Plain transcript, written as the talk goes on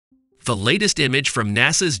The latest image from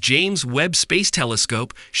NASA's James Webb Space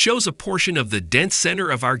Telescope shows a portion of the dense center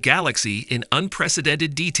of our galaxy in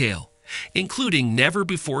unprecedented detail, including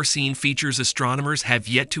never-before-seen features astronomers have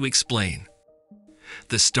yet to explain.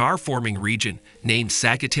 The star-forming region, named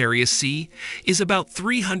Sagittarius C, is about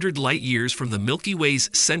 300 light-years from the Milky Way's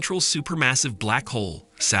central supermassive black hole,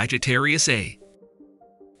 Sagittarius A.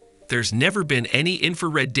 There's never been any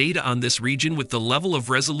infrared data on this region with the level of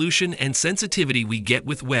resolution and sensitivity we get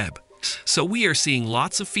with Webb, so we are seeing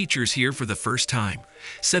lots of features here for the first time,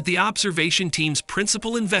 said the observation team's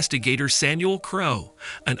principal investigator Samuel Crow,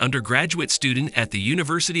 an undergraduate student at the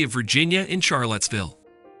University of Virginia in Charlottesville.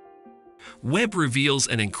 Webb reveals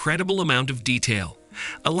an incredible amount of detail,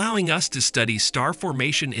 allowing us to study star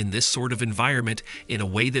formation in this sort of environment in a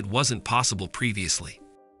way that wasn't possible previously.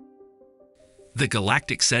 The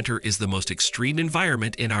galactic center is the most extreme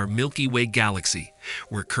environment in our Milky Way galaxy,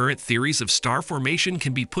 where current theories of star formation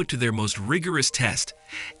can be put to their most rigorous test,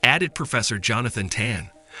 added Professor Jonathan Tan,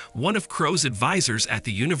 one of Crow's advisors at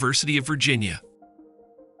the University of Virginia.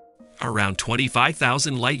 Around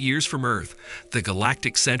 25,000 light-years from Earth, the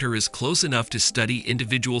galactic center is close enough to study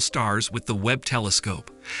individual stars with the Webb telescope,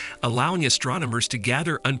 allowing astronomers to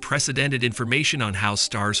gather unprecedented information on how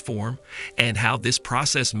stars form and how this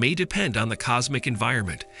process may depend on the cosmic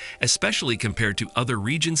environment, especially compared to other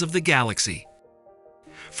regions of the galaxy.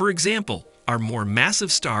 For example, are more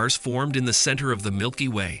massive stars formed in the center of the Milky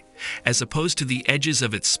Way, as opposed to the edges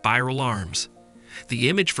of its spiral arms. The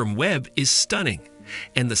image from Webb is stunning,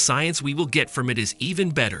 and the science we will get from it is even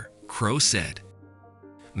better, Crow said.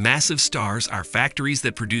 Massive stars are factories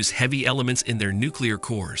that produce heavy elements in their nuclear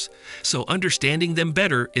cores, so understanding them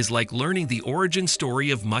better is like learning the origin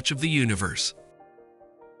story of much of the universe.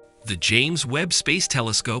 The James Webb Space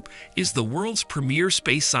Telescope is the world's premier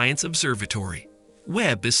space science observatory.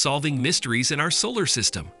 Webb is solving mysteries in our solar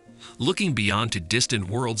system, looking beyond to distant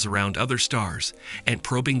worlds around other stars, and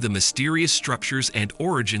probing the mysterious structures and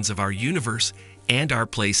origins of our universe and our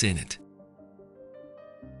place in it.